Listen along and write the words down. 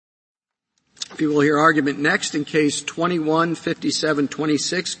We will hear argument next in Case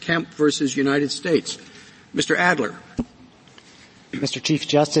 21-5726, Kemp versus United States. Mr. Adler. Mr. Chief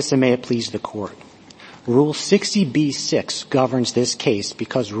Justice, and may it please the Court. Rule 60b-6 governs this case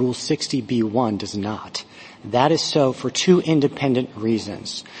because Rule 60b-1 does not. That is so for two independent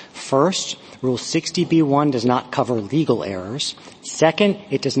reasons. First, Rule 60b-1 does not cover legal errors. Second,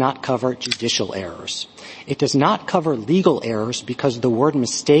 it does not cover judicial errors. It does not cover legal errors because the word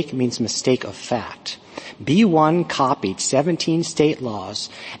mistake means mistake of fact. B-1 copied 17 state laws,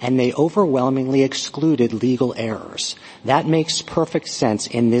 and they overwhelmingly excluded legal errors. That makes perfect sense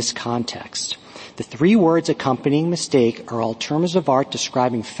in this context. The three words accompanying mistake are all terms of art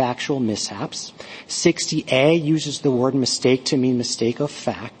describing factual mishaps. 60A uses the word mistake to mean mistake of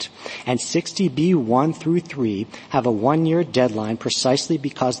fact. And 60B 1 through 3 have a 1-year deadline precisely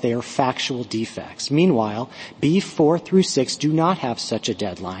because they are factual defects. Meanwhile, B 4 through 6 do not have such a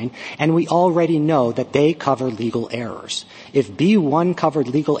deadline, and we already know that they cover legal errors. If B1 covered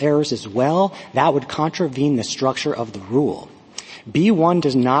legal errors as well, that would contravene the structure of the rule. B1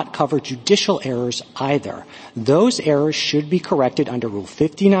 does not cover judicial errors either. Those errors should be corrected under Rule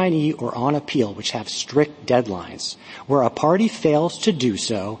 59E or on appeal, which have strict deadlines. Where a party fails to do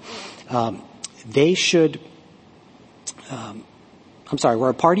so, where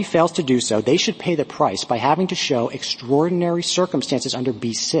a party fails to do so, they should pay the price by having to show extraordinary circumstances under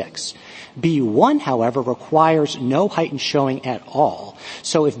B6. B1, however, requires no heightened showing at all.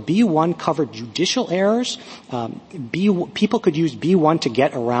 So if B1 covered judicial errors, people could use B1 to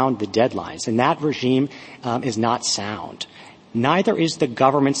get around the deadlines, and that regime is not sound. Neither is the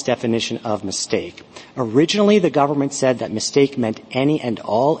government's definition of mistake. Originally, the government said that mistake meant any and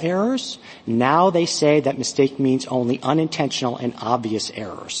all errors. Now they say that mistake means only unintentional and obvious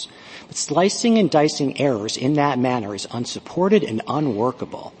errors. But slicing and dicing errors in that manner is unsupported and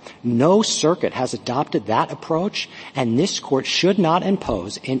unworkable. No circuit has adopted that approach, and this Court should not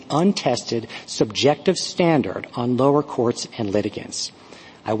impose an untested, subjective standard on lower courts and litigants.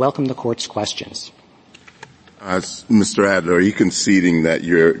 I welcome the Court's questions. Mr. Adler, are you conceding that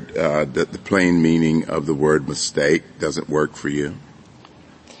that the plain meaning of the word mistake doesn't work for you?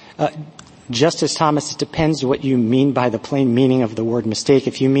 Justice Thomas, it depends what you mean by the plain meaning of the word mistake.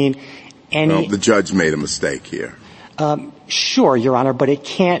 If you mean any... Well, the judge made a mistake here. Sure, Your Honor, but it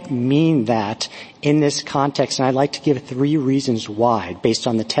can't mean that in this context, and I'd like to give 3 reasons why, based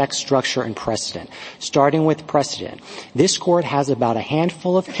on the text, structure, and precedent. Starting with precedent, this Court has about a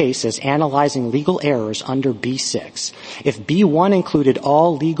handful of cases analyzing legal errors under B6. If B1 included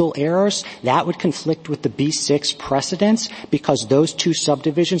all legal errors, that would conflict with the B6 precedents because those two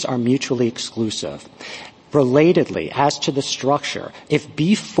subdivisions are mutually exclusive. Relatedly, as to the structure, if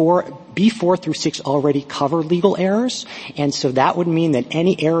B4 through 6 already cover legal errors, and so that would mean that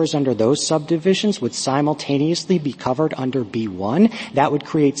any errors under those subdivisions would simultaneously be covered under B1. That would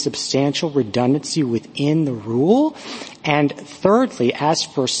create substantial redundancy within the rule. And thirdly,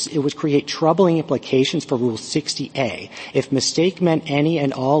 it would create troubling implications for Rule 60A. If mistake meant any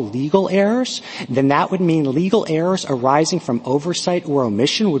and all legal errors, then that would mean legal errors arising from oversight or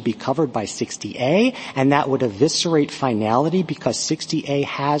omission would be covered by 60A, and that would eviscerate finality because 60A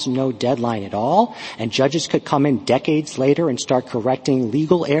has no deadline at all, and judges could come in decades later and start correcting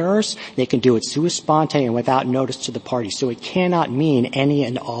legal errors. They can do it sua sponte and without notice to the party. So it cannot mean any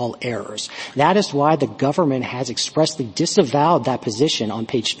and all errors. That is why the government has expressly disavowed that position on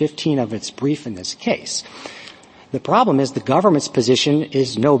page 15 of its brief in this case. The problem is the government's position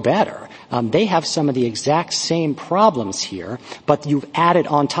is no better. They have some of the exact same problems here, but you've added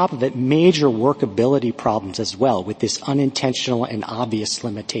on top of it major workability problems as well with this unintentional and obvious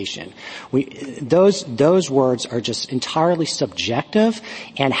limitation. Those words are just entirely subjective,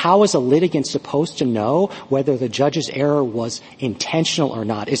 and how is a litigant supposed to know whether the judge's error was intentional or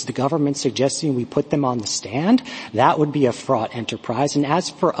not? Is the government suggesting we put them on the stand? That would be a fraught enterprise. And as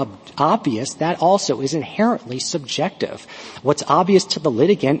for obvious, that also is inherently subjective. What's obvious to the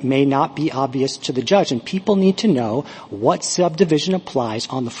litigant may not be obvious to the judge, and people need to know what subdivision applies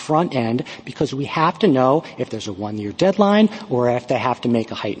on the front end because we have to know if there's a 1-year deadline or if they have to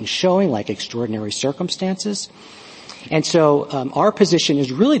make a heightened showing like extraordinary circumstances. And so our position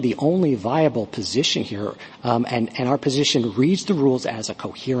is really the only viable position here, and our position reads the rules as a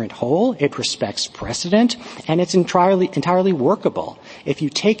coherent whole. It respects precedent, and it's entirely workable. If you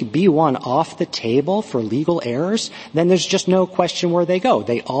take B1 off the table for legal errors, then there's just no question where they go.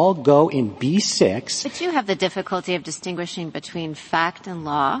 They all go in B6. But you have the difficulty of distinguishing between fact and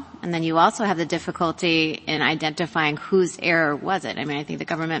law, and then you also have the difficulty in identifying whose error was it. I mean, I think the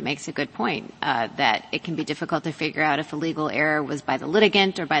government makes a good point that it can be difficult to figure out out if a legal error was by the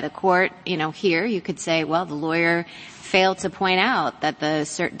litigant or by the court. Here you could say, well, the lawyer failed to point out that the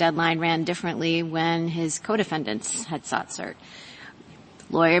cert deadline ran differently when his co-defendants had sought cert.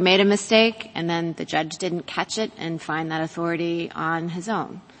 The lawyer made a mistake, and then the judge didn't catch it and find that authority on his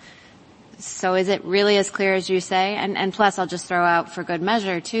own. So is it really as clear as you say? And plus, I'll just throw out for good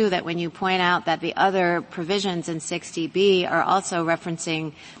measure, too, that when you point out that the other provisions in 60B are also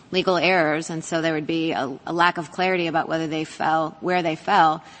referencing legal errors, and so there would be a lack of clarity about whether they fell, where they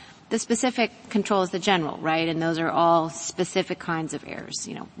fell, the specific controls the general, right? And those are all specific kinds of errors,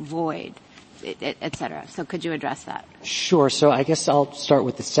 void, et cetera. So could you address that? Sure. So I guess I'll start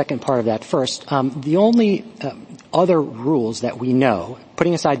with the second part of that first. The only other rules that we know,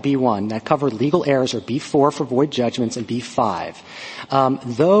 putting aside B1, that cover legal errors are B4 for void judgments and B5.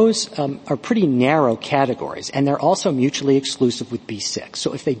 Those are pretty narrow categories, and they're also mutually exclusive with B6.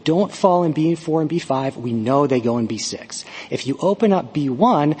 So if they don't fall in B4 and B5, we know they go in B6. If you open up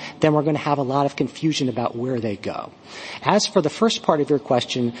B1, then we're going to have a lot of confusion about where they go. As for the first part of your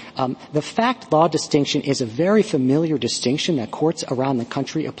question, the fact-law distinction is a very familiar distinction that courts around the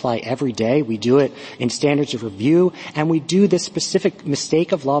country apply every day. We do it in standards of review, and we do this specific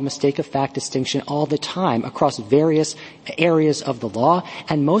mistake of law, mistake of fact distinction all the time across various areas of the law.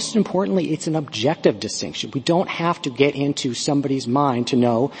 And most importantly, it's an objective distinction. We don't have to get into somebody's mind to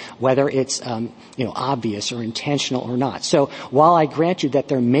know whether it's obvious or intentional or not. So while I grant you that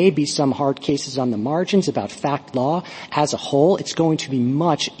there may be some hard cases on the margins about fact law, as a whole, it's going to be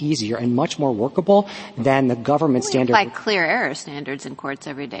much easier and much more workable than the government standard. We apply clear error standards in courts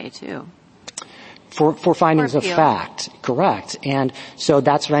every day, too. For findings of fact, correct. And so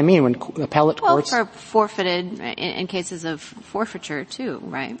that's what I mean when appellate courts. Well, for forfeited, in cases of forfeiture, too,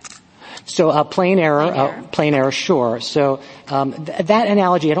 right? So plain error, sure. So that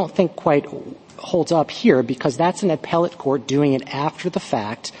analogy I don't think quite holds up here because that's an appellate court doing it after the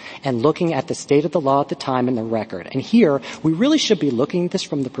fact and looking at the state of the law at the time and the record. And here, we really should be looking at this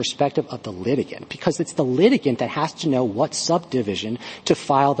from the perspective of the litigant because it's the litigant that has to know what subdivision to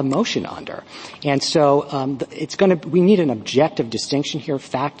file the motion under. And so we need an objective distinction here.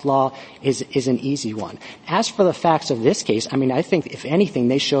 Fact law is an easy one. As for the facts of this case, I think if anything,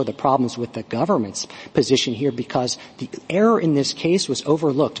 they show the problems with the government's position here because the error in this case was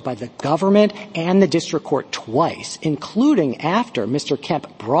overlooked by the government and the district court twice, including after Mr.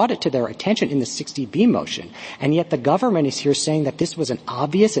 Kemp brought it to their attention in the 60B motion. And yet the government is here saying that this was an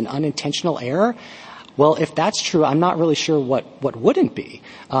obvious and unintentional error. Well, if that's true, I'm not really sure what wouldn't be.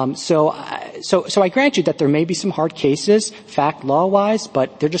 So I grant you that there may be some hard cases, fact law-wise,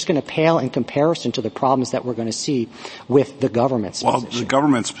 but they're just going to pale in comparison to the problems that we're going to see with the government's position. Well, the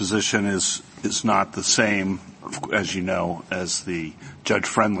government's position is not the same, as you know, as the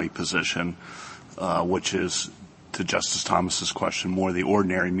judge-friendly position, which is, to Justice Thomas's question, more the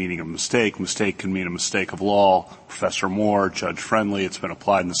ordinary meaning of mistake. Mistake can mean a mistake of law. Professor Moore, judge-friendly. It's been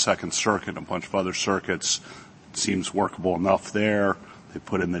applied in the Second Circuit and a bunch of other circuits. It seems workable enough there. They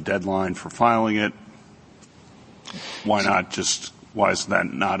put in the deadline for filing it. Why is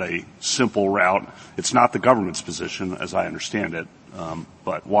that not a simple route? It's not the government's position, as I understand it,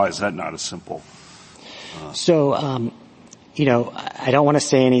 but why is that not a simple? I don't want to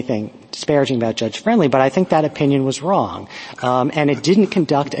say anything disparaging about Judge Friendly, but I think that opinion was wrong. And it didn't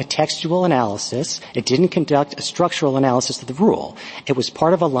conduct a textual analysis. It didn't conduct a structural analysis of the rule. It was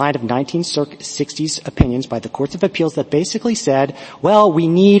part of a line of 1960s opinions by the courts of appeals that basically said, well, we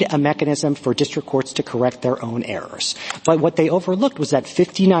need a mechanism for district courts to correct their own errors. But what they overlooked was that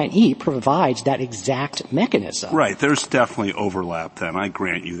 59E provides that exact mechanism. Right. There's definitely overlap then. I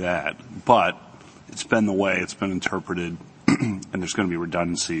grant you that. But it's been the way it's been interpreted. And there's going to be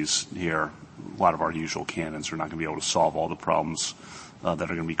redundancies here. A lot of our usual canons are not going to be able to solve all the problems that are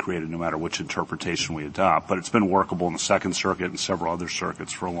going to be created no matter which interpretation we adopt. But it's been workable in the Second Circuit and several other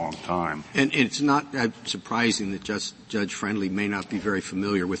circuits for a long time. And it's not surprising that Judge Friendly may not be very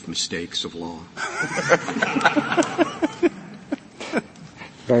familiar with mistakes of law.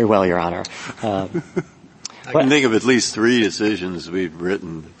 Very well, Your Honor. I can think of at least 3 decisions we've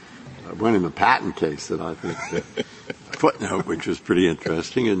written. One in the patent case that I think footnote, which was pretty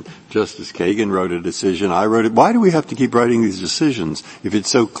interesting, and Justice Kagan wrote a decision. I wrote it. Why do we have to keep writing these decisions if it's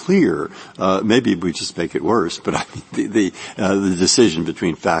so clear? Maybe we just make it worse. But I think the decision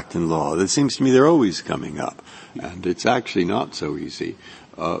between fact and law, it seems to me they're always coming up, and it's actually not so easy.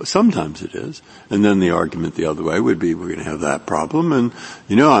 Sometimes it is. And then the argument the other way would be we're going to have that problem. And,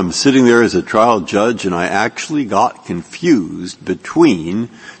 I'm sitting there as a trial judge and I actually got confused between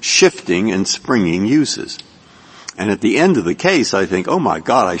shifting and springing uses. And at the end of the case, I think, oh my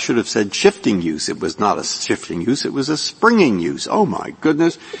God, I should have said shifting use. It was not a shifting use, it was a springing use. Oh my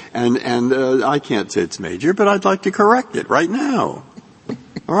goodness. And I can't say it's major, but I'd like to correct it right now.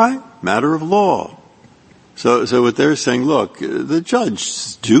 All right? Matter of law. So what they're saying, look, the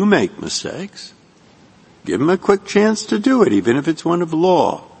judges do make mistakes. Give them a quick chance to do it, even if it's one of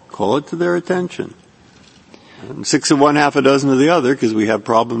law. Call it to their attention. 6 of one, half a dozen of the other, because we have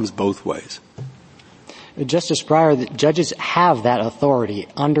problems both ways. Justice Breyer, the judges have that authority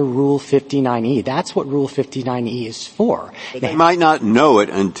under Rule 59E. That's what Rule 59E is for. But they might not know it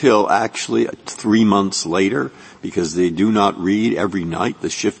until actually 3 months later, because they do not read every night the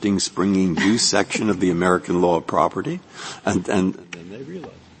shifting, springing use section of the American Law of Property, and then they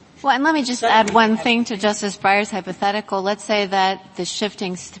realize. Well, and let me just add one thing to Justice Breyer's hypothetical. Let's say that the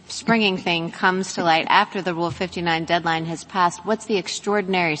shifting, springing thing comes to light after the Rule 59 deadline has passed. What's the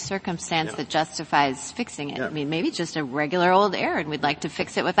extraordinary circumstance that justifies fixing it? I mean, maybe just a regular old error, and we'd like to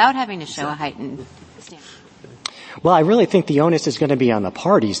fix it without having to show a heightened standard. Well, I really think the onus is going to be on the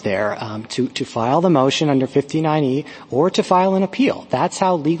parties there to file the motion under 59E or to file an appeal. That's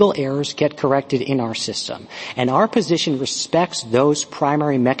how legal errors get corrected in our system. And our position respects those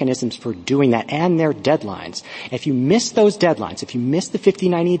primary mechanisms for doing that and their deadlines. If you miss those deadlines, if you miss the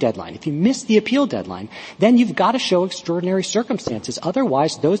 59E deadline, if you miss the appeal deadline, then you've got to show extraordinary circumstances.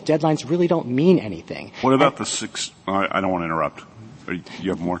 Otherwise, those deadlines really don't mean anything. What about I don't want to interrupt.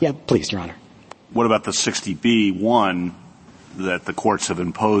 You have more? Yeah, please, Your Honor. What about the 60B1 that the courts have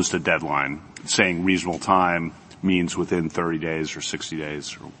imposed a deadline, saying reasonable time means within 30 days or 60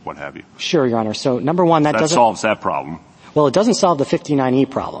 days or what have you? Sure, Your Honor. So, number one, that solves that problem. Well, it doesn't solve the 59E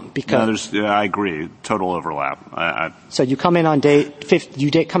problem because I agree. Total overlap. So you come in on day 50.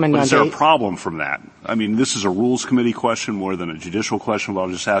 You come in on day. Is there a problem from that? I mean, this is a Rules Committee question more than a judicial question. But I'll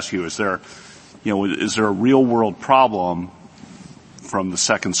just ask you: is there a real world problem from the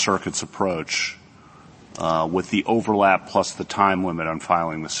Second Circuit's approach with the overlap plus the time limit on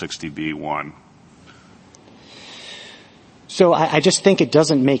filing the 60B1? So I just think it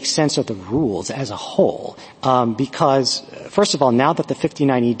doesn't make sense of the rules as a whole, because first of all, now that the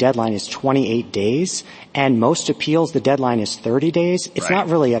 59E deadline is 28 days and most appeals the deadline is 30 days, it's not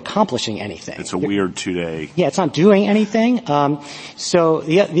really accomplishing anything. It's a weird 2-day. Yeah, it's not doing anything. So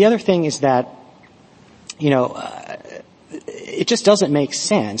the other thing is that, it just doesn't make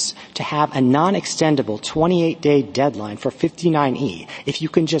sense to have a non-extendable 28-day deadline for 59E if you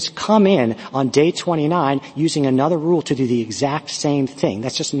can just come in on day 29 using another rule to do the exact same thing.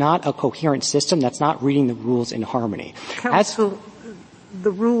 That's just not a coherent system. That's not reading the rules in harmony. Counsel,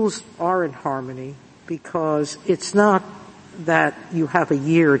 the rules are in harmony because it's not that you have a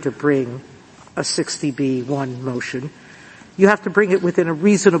year to bring a 60B1 motion. You have to bring it within a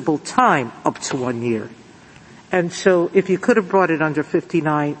reasonable time up to 1 year. And so if you could have brought it under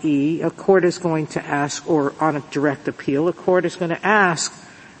 59E, a court is going to ask, or on a direct appeal, a court is going to ask,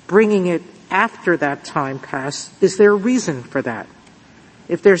 bringing it after that time passed, is there a reason for that?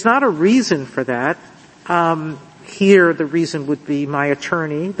 If there's not a reason for that, here the reason would be my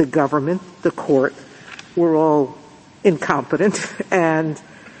attorney, the government, the court, we're all incompetent, and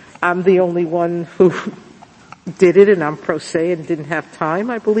I'm the only one who did it, and I'm pro se and didn't have time.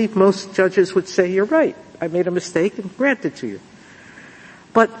 I believe most judges would say, you're right. I made a mistake and grant it to you.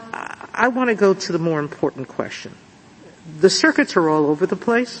 But I want to go to the more important question. The circuits are all over the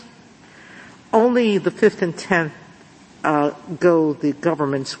place. Only the 5th and 10th go the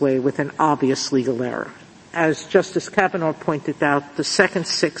government's way with an obvious legal error. As Justice Kavanaugh pointed out, the 2nd,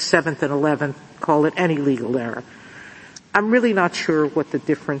 6th, 7th, and 11th call it any legal error. I'm really not sure what the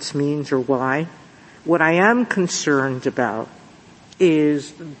difference means or why. What I am concerned about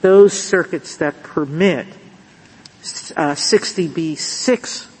is those circuits that permit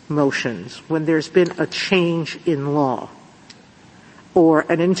 60B6 motions when there's been a change in law or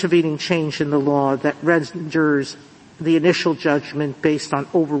an intervening change in the law that renders the initial judgment based on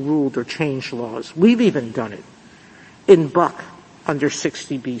overruled or changed laws. We've even done it in Buck under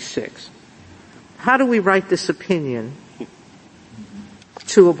 60B6. How do we write this opinion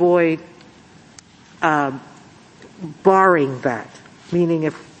to avoid barring that?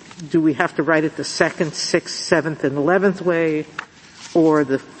 Meaning do we have to write it the 2nd, 6th, 7th, and 11th way or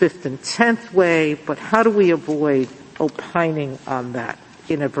the 5th and 10th way? But how do we avoid opining on that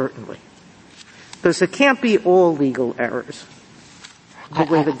inadvertently? Because it can't be all legal errors the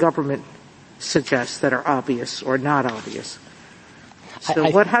way the government suggests that are obvious or not obvious. So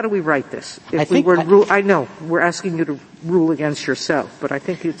how do we write this? I know we're asking you to rule against yourself, but I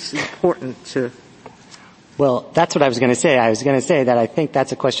think it's important to Well, that's what I was going to say. I was going to say that I think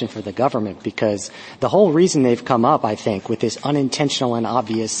that's a question for the government, because the whole reason they've come up, I think, with this unintentional and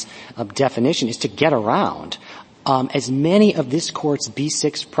obvious definition is to get around as many of this Court's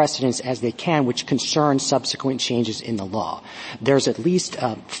B6 precedents as they can, which concern subsequent changes in the law. There's at least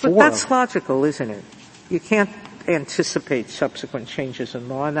four. But that's logical, isn't it? You can't anticipate subsequent changes in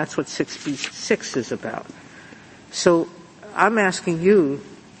law, and that's what 6B6 is about. So I'm asking you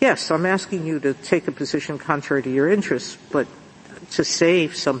to take a position contrary to your interests, but to say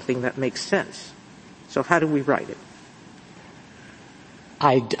something that makes sense. So how do we write it?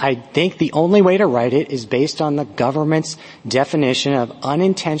 I think the only way to write it is based on the government's definition of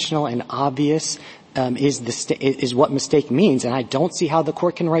unintentional and obvious is what mistake means, and I don't see how the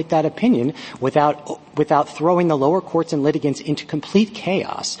Court can write that opinion without throwing the lower courts and litigants into complete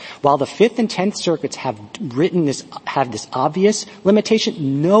chaos. While the Fifth and Tenth Circuits have this obvious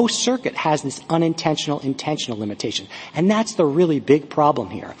limitation, no circuit has this intentional limitation. And that's the really big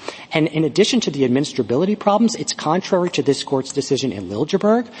problem here. And in addition to the administrability problems, it's contrary to this Court's decision in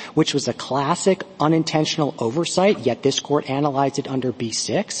Liljeburg, which was a classic unintentional oversight, yet this Court analyzed it under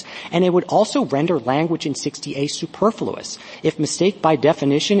B6, and it would also render language in 60A superfluous. If mistake by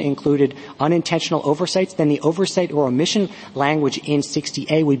definition included unintentional oversights, then the oversight or omission language in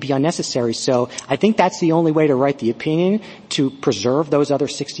 60A would be unnecessary. So I think that's the only way to write the opinion, to preserve those other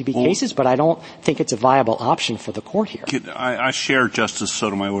 60B cases, but I don't think it's a viable option for the Court here. I share Justice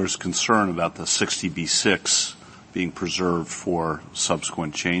Sotomayor's concern about the 60B6 being preserved for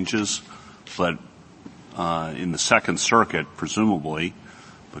subsequent changes, but in the Second Circuit, presumably,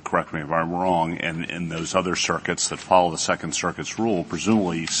 but correct me if I'm wrong, and in those other circuits that follow the Second Circuit's rule,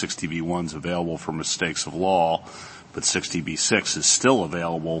 presumably 60B1 is available for mistakes of law, but 60B6 is still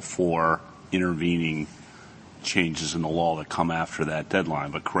available for intervening changes in the law that come after that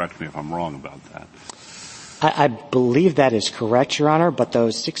deadline. But correct me if I'm wrong about that. I believe that is correct, Your Honor, but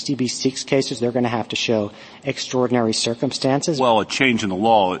those 60B6 cases, they're going to have to show extraordinary circumstances. Well, a change in the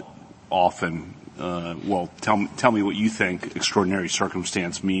law often tell me what you think extraordinary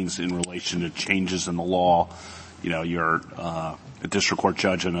circumstance means in relation to changes in the law. You know, you're a district court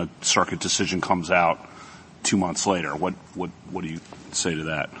judge and a circuit decision comes out 2 months later. What do you say to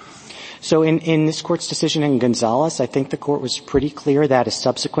that? So in this Court's decision in Gonzalez, I think the Court was pretty clear that a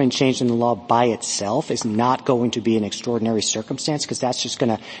subsequent change in the law by itself is not going to be an extraordinary circumstance, because that's just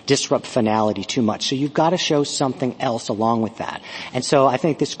going to disrupt finality too much. So you've got to show something else along with that. And so I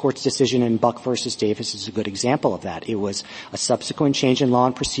think this Court's decision in Buck versus Davis is a good example of that. It was a subsequent change in law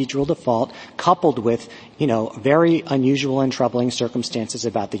and procedural default coupled with, very unusual and troubling circumstances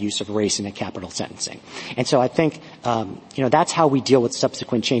about the use of race in a capital sentencing. And so I think, that's how we deal with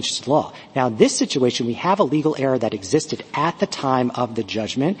subsequent changes to law. Now, this situation, we have a legal error that existed at the time of the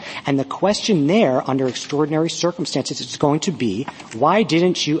judgment, and the question there, under extraordinary circumstances, is going to be, why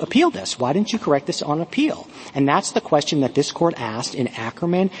didn't you appeal this? Why didn't you correct this on appeal? And that's the question that this Court asked in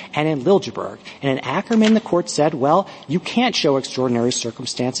Ackerman and in Liljeburg. And in Ackerman, the Court said, well, you can't show extraordinary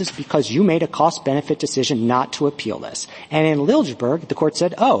circumstances because you made a cost-benefit decision not to appeal this. And in Liljeburg, the Court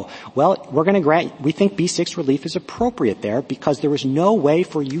said, we're going to we think B6 relief is appropriate there because there was no way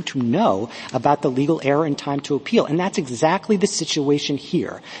for you to know about the legal error in time to appeal. And that's exactly the situation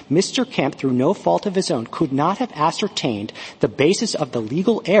here. Mr. Kemp, through no fault of his own, could not have ascertained the basis of the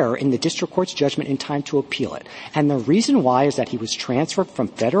legal error in the district court's judgment in time to appeal it. And the reason why is that he was transferred from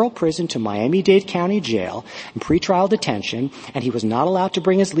federal prison to Miami-Dade County Jail in pretrial detention, and he was not allowed to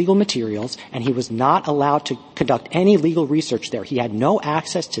bring his legal materials, and he was not allowed to conduct any legal research there. He had no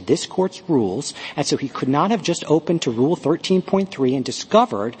access to this Court's rules, and so he could not have just opened to Rule 13.3 and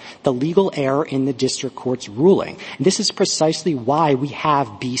discovered the legal error in the district court's ruling. And this is precisely why we have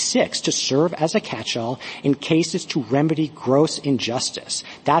B6, to serve as a catch-all in cases to remedy gross injustice.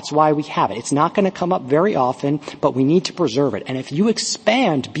 That's why we have it. It's not going to come up very often, but we need to preserve it. And if you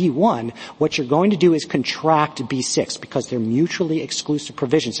expand B1, what you're going to do is contract B6 because they're mutually exclusive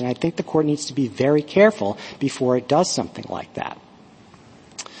provisions. And I think the Court needs to be very careful before it does something like that.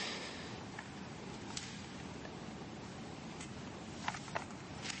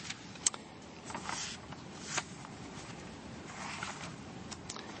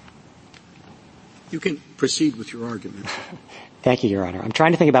 You can proceed with your argument. Thank you, Your Honor. I'm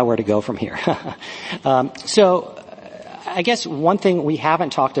trying to think about where to go from here. So I guess one thing we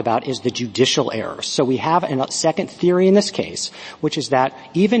haven't talked about is the judicial errors. So we have a second theory in this case, which is that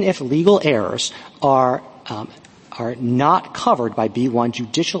even if legal errors are not covered by B1,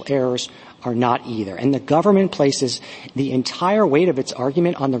 judicial errors are not either. And the government places the entire weight of its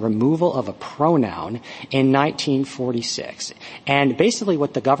argument on the removal of a pronoun in 1946. And basically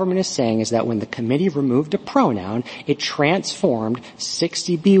what the government is saying is that when the committee removed a pronoun, it transformed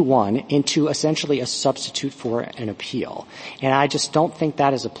 60B1 into essentially a substitute for an appeal. And I just don't think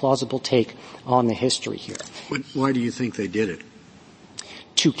that is a plausible take on the history here. Why do you think they did it?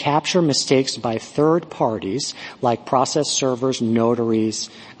 To capture mistakes by third parties like process servers, notaries,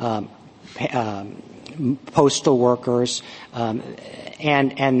 postal workers,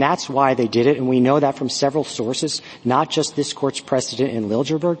 and that's why they did it. And we know that from several sources, not just this court's precedent in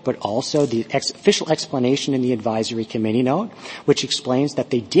Liljeburg, but also the official explanation in the advisory committee note, which explains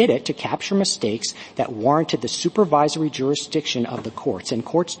that they did it to capture mistakes that warranted the supervisory jurisdiction of the courts. And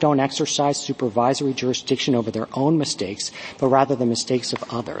courts don't exercise supervisory jurisdiction over their own mistakes, but rather the mistakes of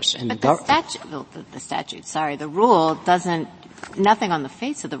others. And but the rule doesn't. Nothing on the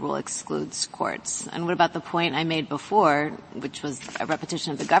face of the rule excludes courts. And what about the point I made before, which was a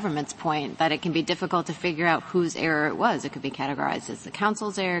repetition of the government's point, that it can be difficult to figure out whose error it was. It could be categorized as the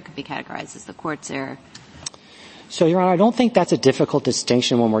council's error. It could be categorized as the court's error. So, Your Honor, I don't think that's a difficult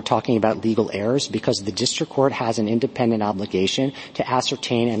distinction when we're talking about legal errors because the district court has an independent obligation to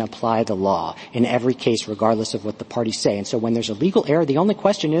ascertain and apply the law in every case regardless of what the parties say. And so when there's a legal error, the only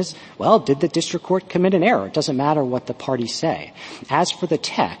question is, well, did the district court commit an error? It doesn't matter what the parties say. As for the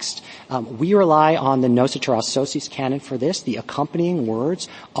text, we rely on the nocitur ausocis canon for this. The accompanying words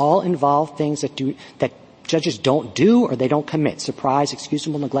all involve things that judges don't do or they don't commit. Surprise,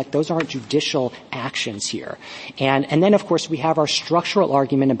 excusable neglect, those aren't judicial actions here. And then, of course, we have our structural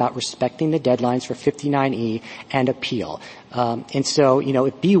argument about respecting the deadlines for 59E and appeal. And so,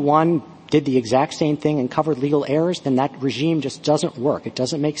 if B1 did the exact same thing and covered legal errors, then that regime just doesn't work. It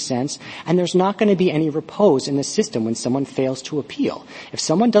doesn't make sense. And there's not going to be any repose in the system when someone fails to appeal. If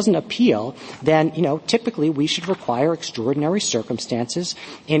someone doesn't appeal, then, typically we should require extraordinary circumstances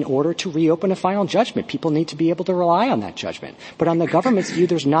in order to reopen a final judgment. People need to be able to rely on that judgment. But on the government's view,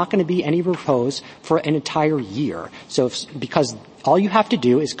 there's not going to be any repose for an entire year. So because all you have to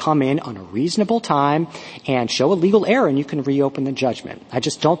do is come in on a reasonable time and show a legal error and you can reopen the judgment. I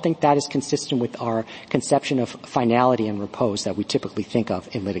just don't think that is consistent with our conception of finality and repose that we typically think of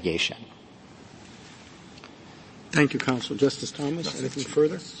in litigation. Thank you, counsel. Justice Thomas, anything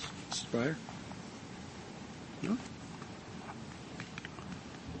further? Mrs. Breyer? No?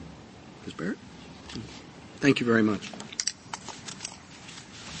 Ms. Barrett? Thank you very much.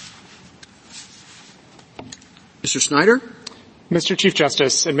 Mr. Snyder? Mr. Chief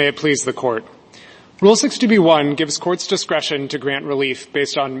Justice, and may it please the Court. Rule 60b-1 gives courts discretion to grant relief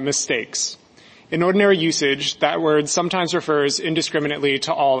based on mistakes. In ordinary usage, that word sometimes refers indiscriminately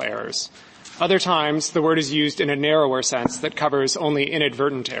to all errors. Other times, the word is used in a narrower sense that covers only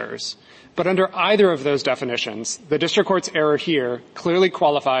inadvertent errors. But under either of those definitions, the district court's error here clearly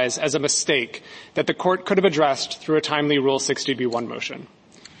qualifies as a mistake that the court could have addressed through a timely Rule 60b-1 motion.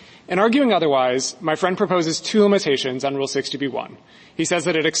 In arguing otherwise, my friend proposes two limitations on Rule 60b-1. He says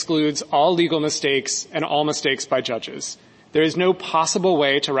that it excludes all legal mistakes and all mistakes by judges. There is no possible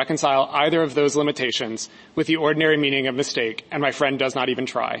way to reconcile either of those limitations with the ordinary meaning of mistake, and my friend does not even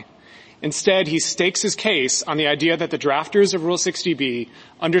try. Instead, he stakes his case on the idea that the drafters of Rule 60b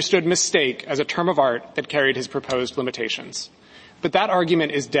understood mistake as a term of art that carried his proposed limitations. But that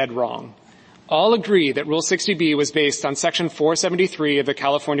argument is dead wrong. All agree that Rule 60b was based on Section 473 of the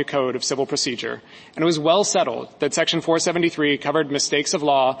California Code of Civil Procedure, and it was well settled that Section 473 covered mistakes of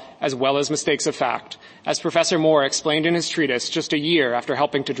law as well as mistakes of fact, as Professor Moore explained in his treatise just a year after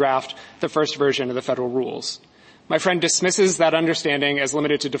helping to draft the first version of the federal rules. My friend dismisses that understanding as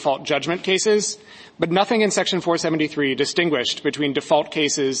limited to default judgment cases, but nothing in Section 473 distinguished between default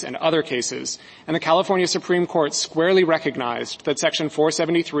cases and other cases, and the California Supreme Court squarely recognized that Section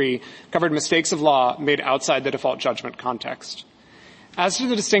 473 covered mistakes of law made outside the default judgment context. As to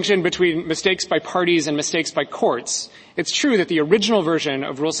the distinction between mistakes by parties and mistakes by courts, it's true that the original version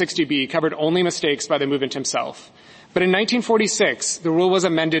of Rule 60b covered only mistakes by the movement himself. But in 1946, the rule was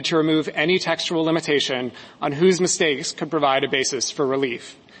amended to remove any textual limitation on whose mistakes could provide a basis for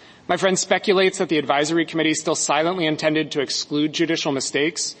relief. My friend speculates that the advisory committee still silently intended to exclude judicial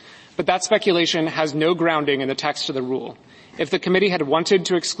mistakes, but that speculation has no grounding in the text of the rule. If the committee had wanted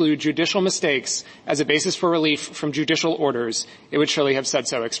to exclude judicial mistakes as a basis for relief from judicial orders, it would surely have said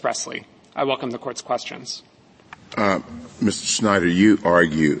so expressly. I welcome the Court's questions. Mr. Snyder, you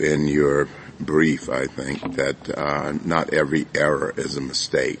argue in your brief, I think, that not every error is a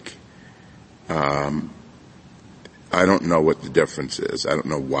mistake. I don't know what the difference is. I don't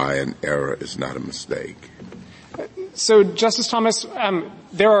know why an error is not a mistake. So, Justice Thomas,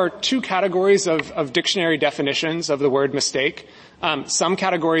 there are two categories of dictionary definitions of the word mistake. Some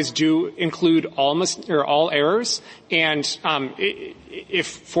categories do include all errors, and if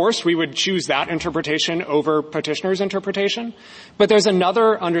forced, we would choose that interpretation over petitioner's interpretation. But there's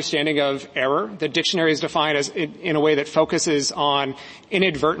another understanding of error that dictionaries define as in a way that focuses on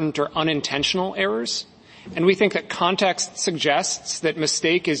inadvertent or unintentional errors. And we think that context suggests that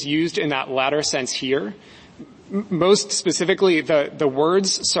mistake is used in that latter sense here. Most specifically, the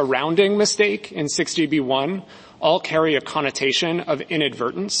words surrounding mistake in 6dB1 all carry a connotation of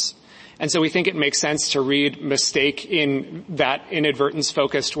inadvertence. And so we think it makes sense to read mistake in that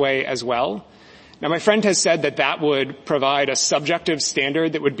inadvertence-focused way as well. Now, my friend has said that that would provide a subjective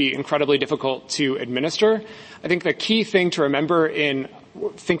standard that would be incredibly difficult to administer. I think the key thing to remember in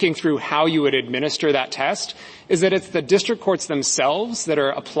thinking through how you would administer that test is that it's the district courts themselves that are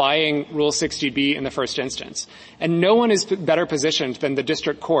applying Rule 60B in the first instance. And no one is better positioned than the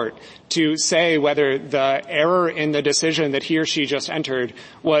district court to say whether the error in the decision that he or she just entered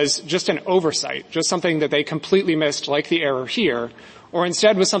was just an oversight, just something that they completely missed, like the error here, or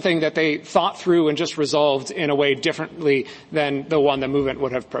instead was something that they thought through and just resolved in a way differently than the one the movement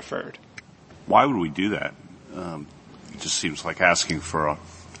would have preferred. Why would we do that? It just seems like asking for a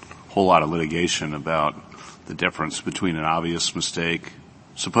whole lot of litigation about the difference between an obvious mistake.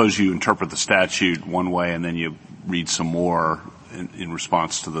 Suppose you interpret the statute one way and then you read some more in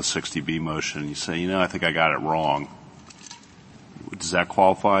response to the 60B motion. You say, I think I got it wrong. Does that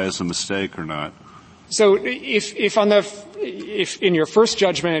qualify as a mistake or not? So if in your first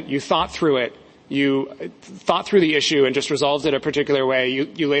judgment you thought through it, you thought through the issue and just resolved it a particular way,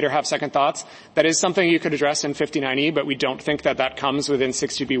 you later have second thoughts, that is something you could address in 59E, but we don't think that comes within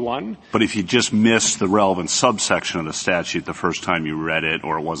 60B1. But if you just missed the relevant subsection of the statute the first time you read it,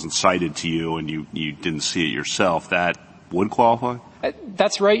 or it wasn't cited to you and you didn't see it yourself, that would qualify?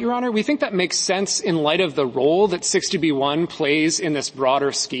 That's right, Your Honor. We think that makes sense in light of the role that 60B1 plays in this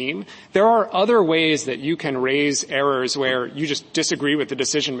broader scheme. There are other ways that you can raise errors where you just disagree with the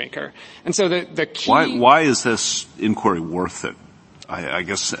decision maker. And so the key... Why is this inquiry worth it? I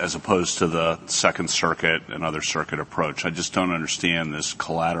guess as opposed to the Second Circuit and other circuit approach. I just don't understand this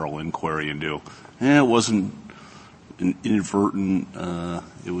collateral inquiry into, it wasn't inadvertent,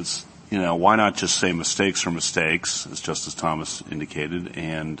 it was... why not just say mistakes are mistakes, as Justice Thomas indicated,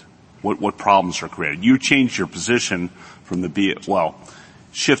 and what problems are created? You changed your position from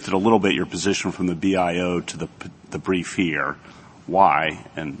shifted a little bit your position from the BIO to the brief here. Why?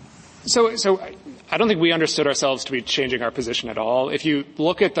 And So I don't think we understood ourselves to be changing our position at all. If you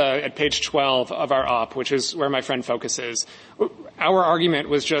look at page 12 of our op, which is where my friend focuses, our argument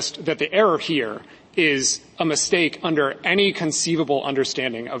was just that the error here is a mistake under any conceivable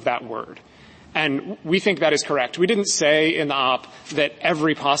understanding of that word. And we think that is correct. We didn't say in the op that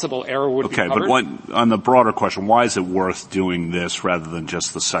every possible error would be covered. Okay, but on the broader question, why is it worth doing this rather than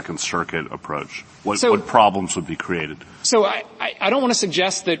just the Second Circuit approach? What problems would be created? So I don't want to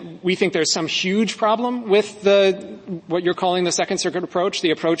suggest that we think there's some huge problem with what you're calling the Second Circuit approach,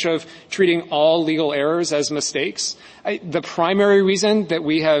 the approach of treating all legal errors as mistakes. The primary reason that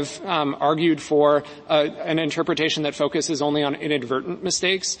we have argued for an interpretation that focuses only on inadvertent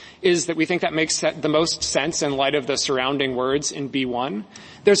mistakes is that we think that makes the most sense in light of the surrounding words in B1.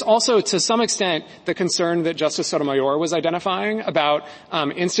 There's also, to some extent, the concern that Justice Sotomayor was identifying about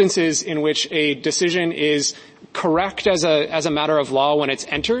instances in which a decision is correct as a matter of law when it's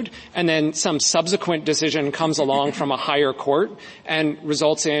entered, and then some subsequent decision comes along from a higher court and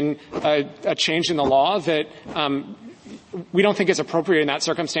results in a change in the law that we don't think it's appropriate in that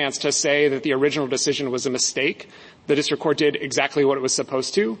circumstance to say that the original decision was a mistake. The district court did exactly what it was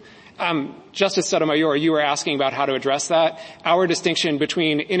supposed to. Justice Sotomayor, you were asking about how to address that. Our distinction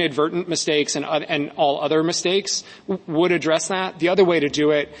between inadvertent mistakes and all other mistakes would address that. The other way to do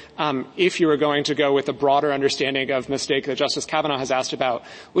it, if you were going to go with a broader understanding of mistake that Justice Kavanaugh has asked about,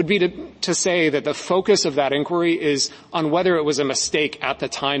 would be to say that the focus of that inquiry is on whether it was a mistake at the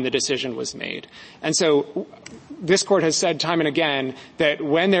time the decision was made. And so this court has said time and again that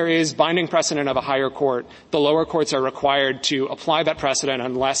when there is binding precedent of a higher court, the lower courts are required to apply that precedent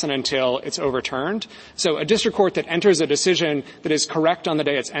unless and until it's overturned. So a district court that enters a decision that is correct on the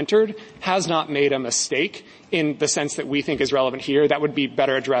day it's entered has not made a mistake in the sense that we think is relevant here. That would be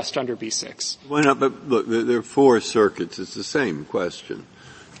better addressed under B6. Why not? But look, there are 4 circuits. It's the same question.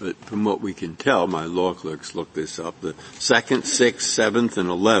 But from what we can tell, my law clerks looked this up, the 2nd, 6th, 7th, and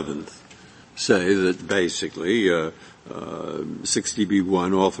 11th say that basically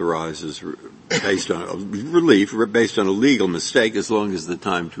 60B1 authorizes based on relief based on a legal mistake as long as the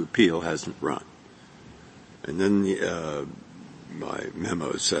time to appeal hasn't run. And then my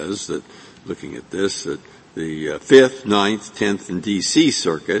memo says that, looking at this, that the 5th, 9th, 10th, and D.C.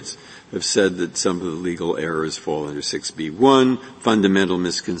 circuits have said that some of the legal errors fall under 6b1, fundamental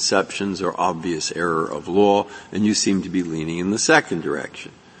misconceptions or obvious error of law, and you seem to be leaning in the second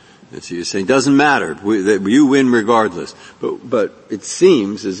direction. And so you're saying, doesn't matter, you win regardless. But it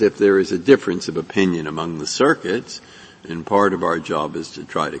seems as if there is a difference of opinion among the circuits, and part of our job is to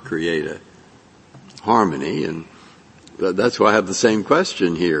try to create a harmony, and that's why I have the same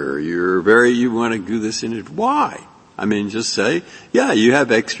question here. You want to do this in it. Why? I mean, just say, yeah, you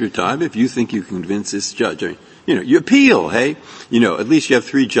have extra time if you think you convince this judge. I mean, you appeal, hey? At least you have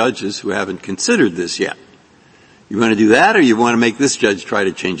 3 judges who haven't considered this yet. You want to do that, or you want to make this judge try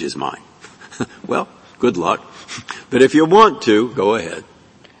to change his mind? Well, good luck. But if you want to, go ahead.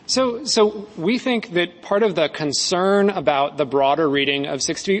 So we think that part of the concern about the broader reading of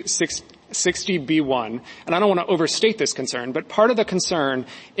 60B1, and I don't want to overstate this concern, but part of the concern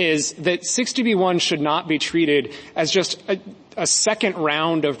is that 60B1 should not be treated as just a second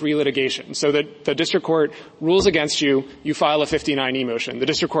round of relitigation. So that the district court rules against you, you file a 59E motion. The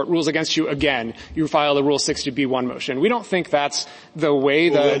district court rules against you again, you file a Rule 60B1 motion. We don't think that's the way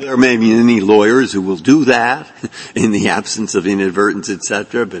there may be any lawyers who will do that in the absence of inadvertence,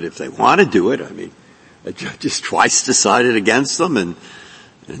 etc., but if they want to do it, I mean, a judge has twice decided against them, and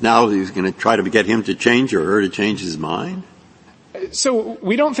now he's going to try to get him to change or her to change his mind? So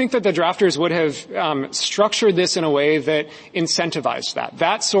we don't think that the drafters would have structured this in a way that incentivized that.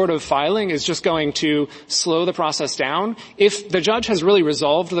 That sort of filing is just going to slow the process down. If the judge has really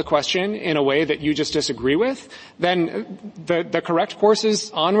resolved the question in a way that you just disagree with, then the correct course is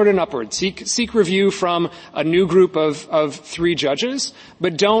onward and upward. Seek review from a new group of 3 judges,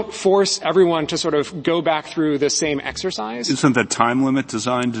 but don't force everyone to sort of go back through the same exercise. Isn't the time limit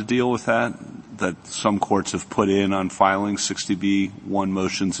designed to deal with that some courts have put in on filing 60B1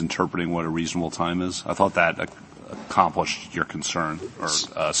 motions interpreting what a reasonable time is? I thought that accomplished your concern or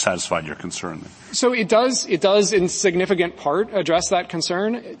satisfied your concern. So it does in significant part address that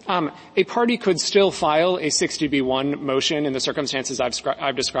concern. A party could still file a 60B1 motion in the circumstances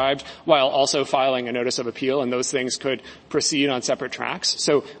I've described while also filing a notice of appeal, and those things could proceed on separate tracks.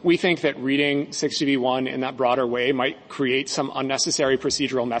 So we think that reading 60B1 in that broader way might create some unnecessary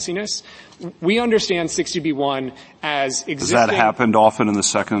procedural messiness. We understand 60B1 as existing. Has that happened often in the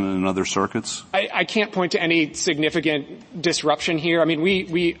Second and other circuits? I can't point to any significant disruption here. I mean,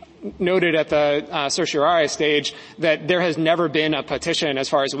 we noted at the certiorari stage that there has never been a petition, as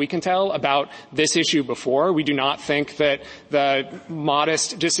far as we can tell, about this issue before. We do not think that the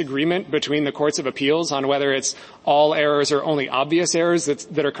modest disagreement between the courts of appeals on whether it's all errors or only obvious errors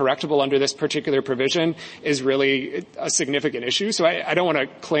that are correctable under this particular provision is really a significant issue. So I don't want to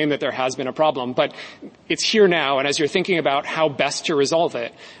claim that there has been a problem, but it's here now, and as you're thinking about how best to resolve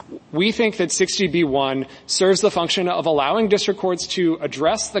it, we think that 60B1 serves the function of allowing district courts to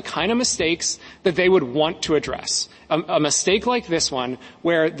address the kind of mistakes that they would want to address. A mistake like this one,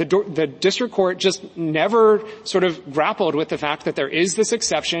 where the district court just never sort of grappled with the fact that there is this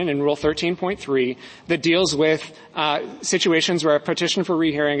exception in Rule 13.3 that deals with situations where a petition for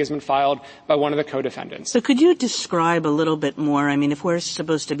rehearing has been filed by one of the co-defendants. So could you describe a little bit more? I mean, if we're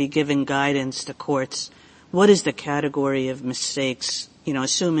supposed to be giving guidance to courts, what is the category of mistakes,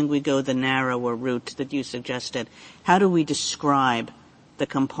 assuming we go the narrower route that you suggested? How do we describe the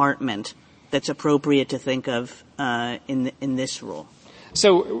compartment that's appropriate to think of in this rule?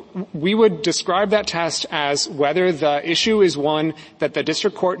 So we would describe that test as whether the issue is one that the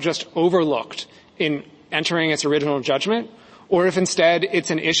district court just overlooked in entering its original judgment, or if instead it's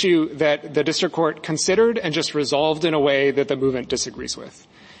an issue that the district court considered and just resolved in a way that the movement disagrees with.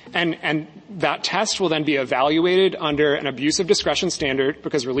 And that test will then be evaluated under an abuse of discretion standard,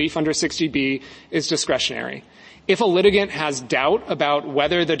 because relief under 60B is discretionary. If a litigant has doubt about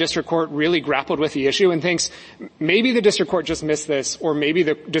whether the district court really grappled with the issue and thinks maybe the district court just missed this or maybe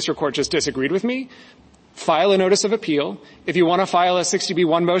the district court just disagreed with me, file a notice of appeal. If you want to file a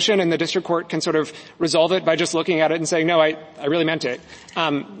 60B1 motion and the district court can sort of resolve it by just looking at it and saying, no, I really meant it,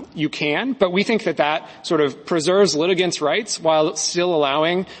 you can. But we think that sort of preserves litigants' rights while still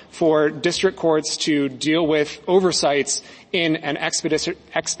allowing for district courts to deal with oversights in an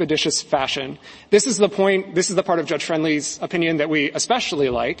expeditious fashion. This is the part of Judge Friendly's opinion that we especially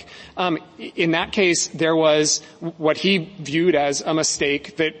like. In that case, there was what he viewed as a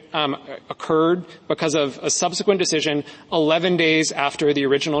mistake that occurred because of a subsequent decision 11 days after the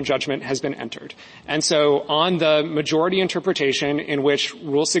original judgment has been entered. And so on the majority interpretation in which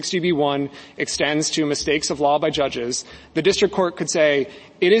Rule 60b-1 extends to mistakes of law by judges, the district court could say,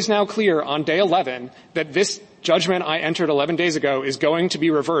 it is now clear on day 11 that this judgment I entered 11 days ago is going to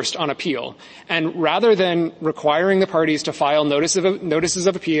be reversed on appeal. And rather than requiring the parties to file notices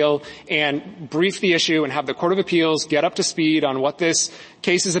of appeal and brief the issue and have the Court of Appeals get up to speed on what this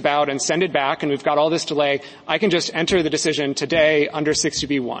case is about and send it back, and we've got all this delay, I can just enter the decision today under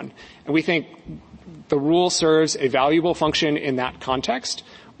 60b-1. And we think the rule serves a valuable function in that context.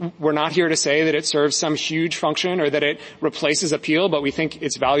 We're not here to say that it serves some huge function or that it replaces appeal, but we think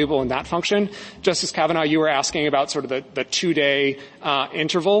it's valuable in that function. Justice Kavanaugh, you were asking about sort of the 2-day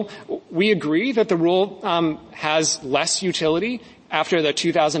interval. We agree that the rule has less utility after the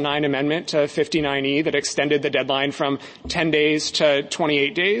 2009 amendment to 59E that extended the deadline from 10 days to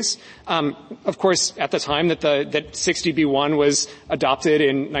 28 days. Of course, at the time that 60b-1 was adopted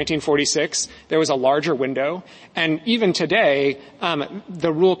in 1946, there was a larger window. And even today,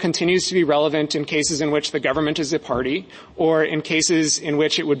 the rule continues to be relevant in cases in which the government is a party or in cases in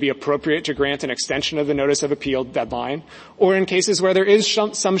which it would be appropriate to grant an extension of the notice of appeal deadline or in cases where there is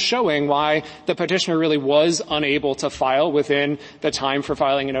some showing why the petitioner really was unable to file within the time for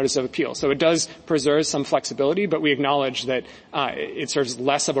filing a notice of appeal. So it does preserve some flexibility, but we acknowledge that it serves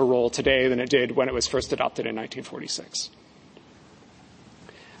less of a role today than it did when it was first adopted in 1946.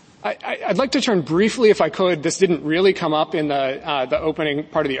 I'd like to turn briefly, if I could, this didn't really come up in the opening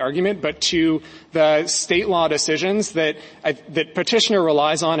part of the argument, but to the state law decisions that petitioner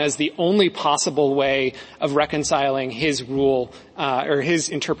relies on as the only possible way of reconciling his rule or his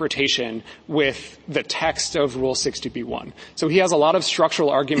interpretation with the text of Rule 60b-1. So he has a lot of structural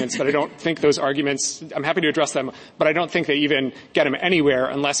arguments, but I don't think those arguments, I'm happy to address them, but I don't think they even get him anywhere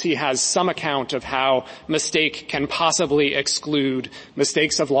unless he has some account of how mistake can possibly exclude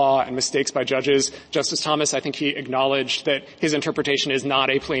mistakes of law and mistakes by judges. Justice Thomas, I think he acknowledged that his interpretation is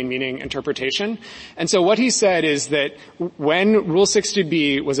not a plain meaning interpretation. And so what he said is that when Rule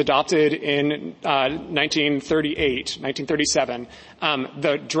 60b was adopted in 1937,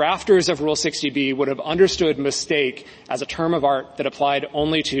 the drafters of Rule 60b would have understood mistake as a term of art that applied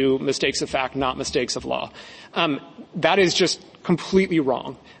only to mistakes of fact, not mistakes of law. That is just completely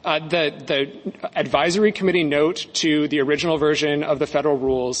wrong. The advisory committee note to the original version of the federal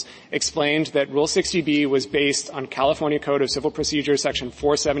rules explained that Rule 60b was based on California Code of Civil Procedure Section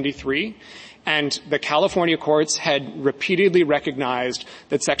 473, and the California courts had repeatedly recognized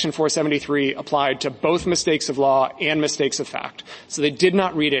that Section 473 applied to both mistakes of law and mistakes of fact. So they did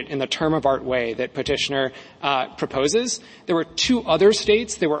not read it in the term of art way that petitioner proposes. There were two other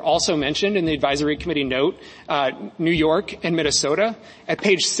states that were also mentioned in the advisory committee note, New York and Minnesota. At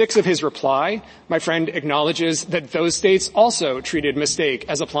page 6 of his reply, my friend acknowledges that those states also treated mistake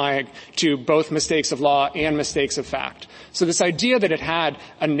as applying to both mistakes of law and mistakes of fact. So this idea that it had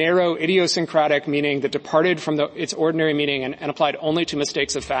a narrow idiosyncratic meaning that departed from its ordinary meaning and applied only to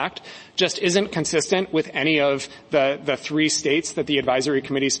mistakes of fact just isn't consistent with any of the three states that the advisory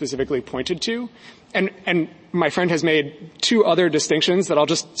committee specifically pointed to. And my friend has made two other distinctions that I'll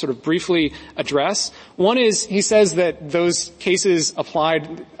just sort of briefly address. One is he says that those cases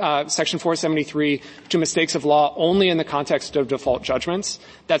applied Section 473 to mistakes of law only in the context of default judgments.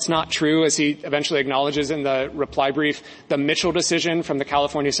 That's not true, as he eventually acknowledges in the reply brief. The Mitchell decision from the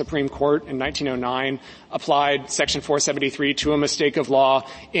California Supreme Court in 1909 applied Section 473 to a mistake of law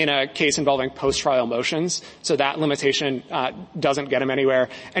in a case involving post-trial motions. So that limitation doesn't get him anywhere.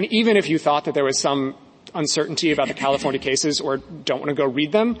 And even if you thought that there was some uncertainty about the California cases or don't want to go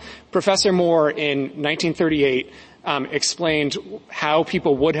read them, Professor Moore in 1938 explained how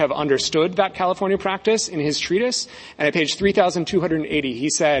people would have understood that California practice in his treatise. And at page 3,280, he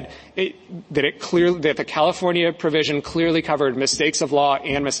said that the California provision clearly covered mistakes of law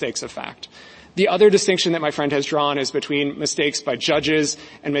and mistakes of fact. The other distinction that my friend has drawn is between mistakes by judges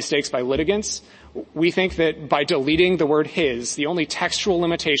and mistakes by litigants. We think that by deleting the word his, the only textual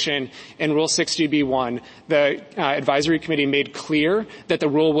limitation in Rule 60b-1, the advisory committee made clear that the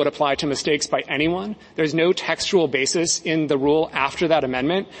rule would apply to mistakes by anyone. There's no textual basis in the rule after that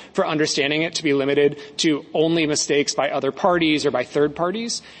amendment for understanding it to be limited to only mistakes by other parties or by third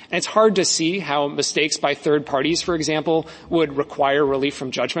parties. And it's hard to see how mistakes by third parties, for example, would require relief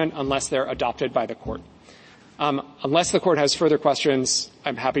from judgment unless they're adopted by the court. Unless the court has further questions,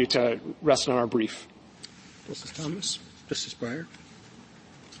 I'm happy to rest on our brief. Justice Thomas? Justice Breyer?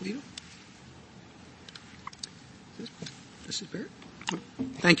 Alito? Justice Barrett?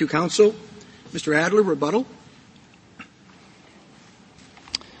 Thank you, counsel. Mr. Adler, rebuttal.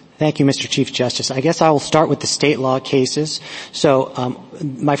 Thank you, Mr. Chief Justice. I guess I will start with the state law cases. So,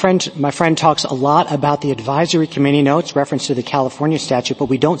 my friend talks a lot about the advisory committee notes, reference to the California statute, but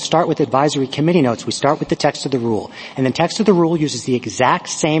we don't start with advisory committee notes. We start with the text of the rule. And the text of the rule uses the exact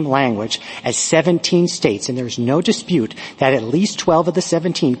same language as 17 states, and there's no dispute that at least 12 of the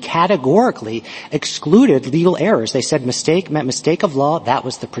 17 categorically excluded legal errors. They said mistake meant mistake of law. That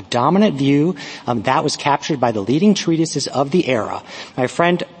was the predominant view. That was captured by the leading treatises of the era.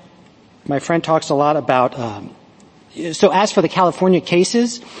 My friend talks a lot about, so as for the California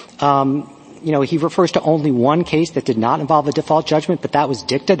cases, he refers to only one case that did not involve a default judgment, but that was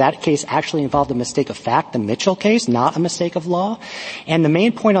dicta. That case actually involved a mistake of fact, the Mitchell case, not a mistake of law. And the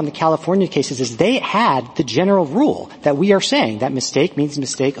main point on the California cases is they had the general rule that we are saying that mistake means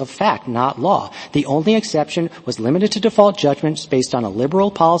mistake of fact, not law. The only exception was limited to default judgments based on a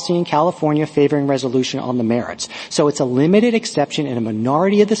liberal policy in California favoring resolution on the merits. So it's a limited exception in a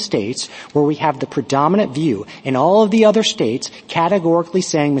minority of the states where we have the predominant view. In all of the other states, categorically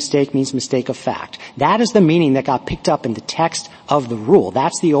saying mistake means mistake of fact. That is the meaning that got picked up in the text of the rule.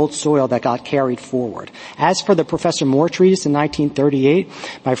 That's the old soil that got carried forward. As for the Professor Moore treatise in 1938,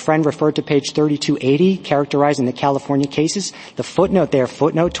 my friend referred to page 3280, characterizing the California cases. The footnote there,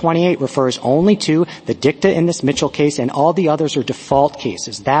 footnote 28, refers only to the dicta in this Mitchell case, and all the others are default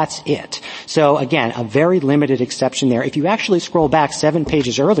cases. That's it. So again, a very limited exception there. If you actually scroll back 7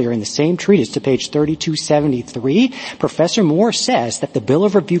 pages earlier in the same treatise to page 3273, Professor Moore says that the Bill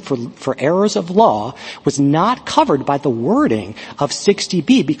of Review for errors of law was not covered by the wording of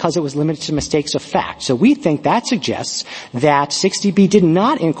 60B because it was limited to mistakes of fact. So we think that suggests that 60B did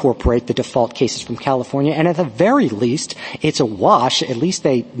not incorporate the default cases from California, and at the very least, it's a wash. At least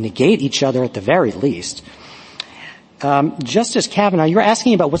they negate each other at the very least. Justice Kavanaugh, you're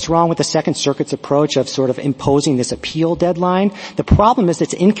asking about what's wrong with the Second Circuit's approach of sort of imposing this appeal deadline. The problem is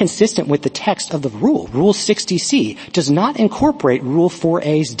it's inconsistent with the text of the rule. Rule 60C does not incorporate Rule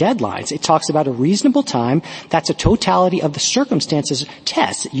 4A's deadlines. It talks about a reasonable time. That's a totality of the circumstances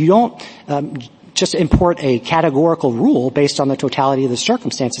test. You don't just import a categorical rule based on the totality of the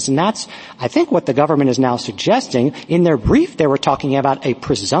circumstances. And that's, I think, what the government is now suggesting. In their brief, they were talking about a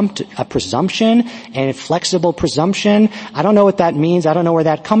presumption and a flexible presumption. I don't know what that means. I don't know where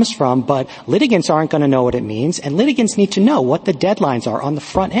that comes from, but litigants aren't going to know what it means, and litigants need to know what the deadlines are on the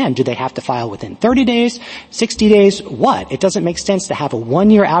front end. Do they have to file within 30 days, 60 days, what? It doesn't make sense to have a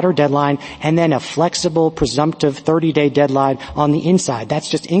 1-year outer deadline and then a flexible, presumptive 30-day deadline on the inside. That's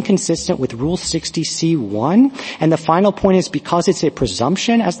just inconsistent with Rule 60C1. And the final point is because it's a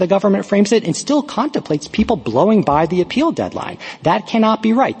presumption, as the government frames it, and still contemplates people blowing by the appeal deadline. That cannot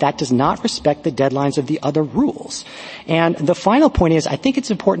be right. That does not respect the deadlines of the other rules. And the final point is I think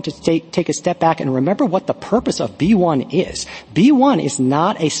it's important to take a step back and remember what the purpose of B1 is. B1 is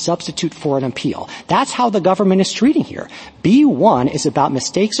not a substitute for an appeal. That's how the government is treating here. B1 is about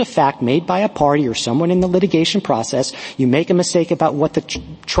mistakes of fact made by a party or someone in the litigation process. You make a mistake about what the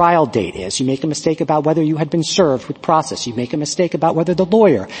trial date is. You make a mistake about whether you had been served with process. You make a mistake about whether the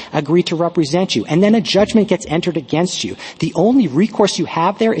lawyer agreed to represent you. And then a judgment gets entered against you. The only recourse you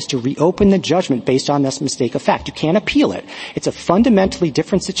have there is to reopen the judgment based on this mistake of fact. You can't appeal it. It's a fundamentally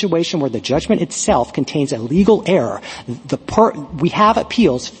different situation where the judgment itself contains a legal error. We have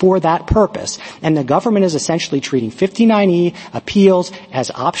appeals for that purpose. And the government is essentially treating 59E appeals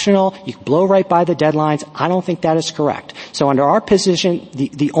as optional. You can blow right by the deadlines. I don't think that is correct. So under our position,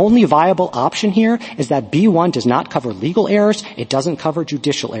 the only viable option here is that B1 does not cover legal errors. It doesn't cover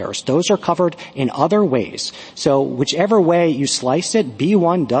judicial errors. Those are covered in other ways. So whichever way you slice it,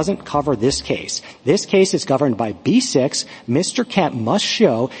 B1 doesn't cover this case. This case is governed by B6. Mr. Kemp must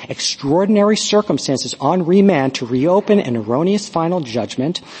show extraordinary circumstances on remand to reopen an erroneous final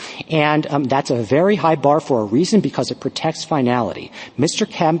judgment. And that's a very high bar for a reason because it protects finality. Mr.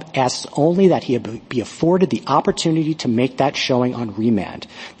 Kemp asks only that he be afforded the opportunity to make that showing on remand.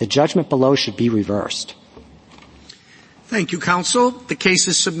 The judgment below should be reversed. Thank you, counsel. The case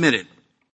is submitted.